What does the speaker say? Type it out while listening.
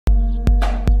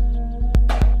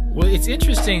Well, it's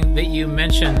interesting that you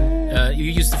mention, you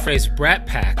use the phrase Brat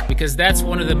Pack, because that's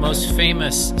one of the most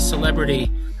famous celebrity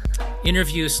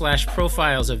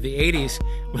interview/profiles of the 80s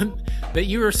that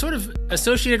you were sort of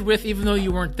associated with even though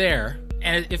you weren't there.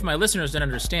 And if my listeners don't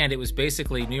understand, it was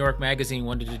basically New York Magazine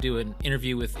wanted to do an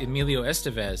interview with Emilio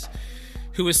Estevez,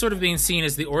 who was sort of being seen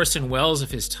as the Orson Welles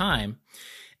of his time.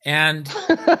 And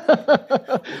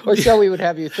or so we would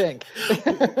have you think.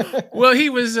 Well, he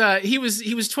was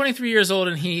 23 years old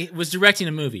and he was directing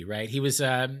a movie, right? He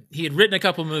had written a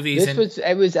couple movies.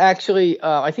 It was actually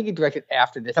I think he directed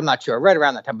after this. I'm not sure. Right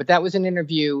around that time, but that was an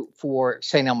interview for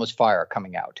St. Elmo's Fire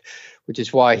coming out, which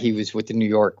is why he was with the New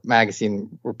York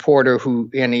Magazine reporter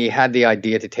and he had the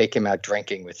idea to take him out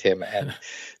drinking with him and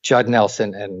Judd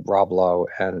Nelson and Rob Lowe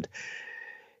and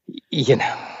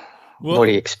what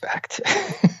do you expect?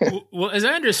 Well, as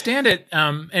I understand it,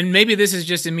 and maybe this is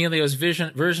just Emilio's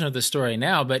version of the story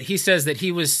now, but he says that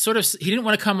he didn't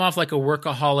want to come off like a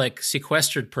workaholic,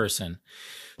 sequestered person.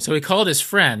 So he called his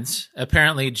friends,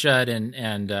 apparently Judd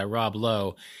and Rob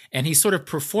Lowe, and he sort of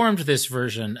performed this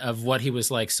version of what he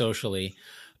was like socially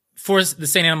for the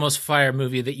St. Elmo's Fire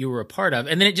movie that you were a part of.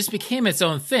 And then it just became its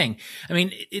own thing. I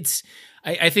mean,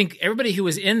 I think everybody who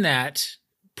was in that,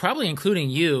 probably including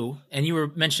you, and you were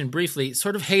mentioned briefly,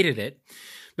 sort of hated it.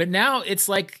 But now it's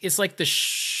like the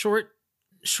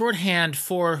shorthand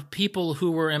for people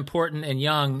who were important and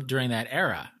young during that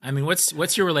era. I mean,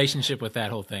 what's your relationship with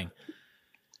that whole thing?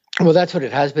 Well, that's what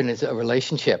it has been, is a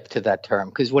relationship to that term.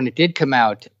 Because when it did come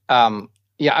out, I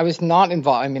was not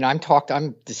involved. I mean, I'm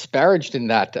disparaged in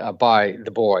that by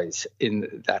the boys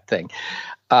in that thing,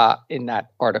 in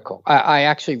that article. I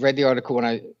actually read the article when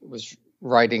I was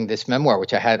writing this memoir,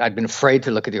 which I'd been afraid to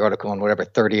look at the article in whatever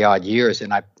 30 odd years.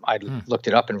 And I looked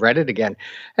it up and read it again.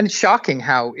 And it's shocking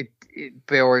how it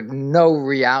bore no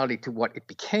reality to what it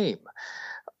became.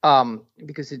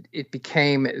 Because it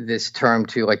became this term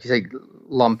to, like you say,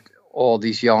 lumped all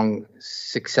these young,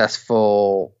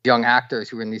 successful young actors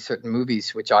who were in these certain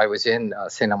movies, which I was in.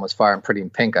 St. Elmo's Fire and Pretty in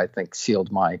Pink, I think,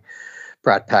 sealed my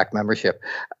Brat Pack membership.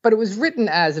 But it was written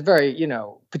as a very,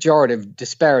 pejorative,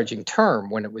 disparaging term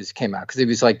when it came out, because it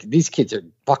was like, these kids are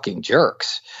fucking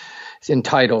jerks. It's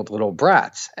entitled Little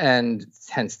Brats, and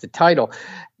hence the title.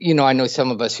 I know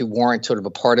some of us who weren't sort of a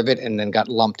part of it and then got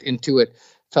lumped into it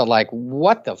felt like,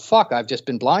 what the fuck? I've just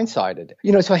been blindsided.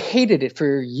 So I hated it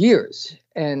for years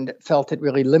and felt it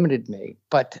really limited me.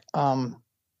 But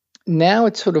now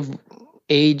it's sort of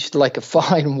aged like a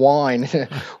fine wine,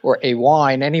 or a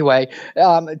wine anyway,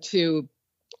 to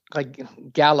like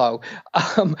Gallo.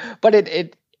 But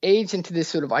it aged into this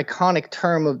sort of iconic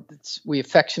term of we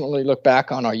affectionately look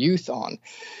back on our youth on,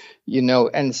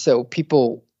 and so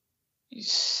people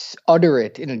utter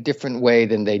it in a different way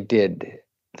than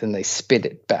they spit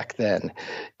it back then.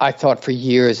 I thought for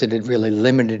years that it really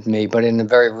limited me, but in a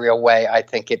very real way, I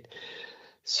think it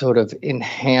sort of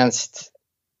enhanced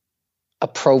a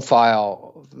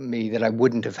profile of me that I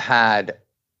wouldn't have had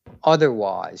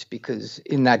otherwise, because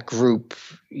in that group,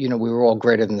 we were all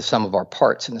greater than the sum of our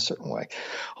parts in a certain way.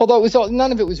 Although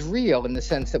none of it was real, in the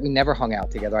sense that we never hung out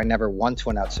together. I never once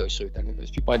went out socially with any of those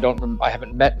people. I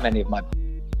haven't met many of my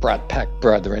Brat Pack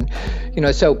brethren,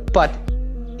 but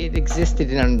it existed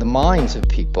in the minds of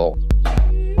people.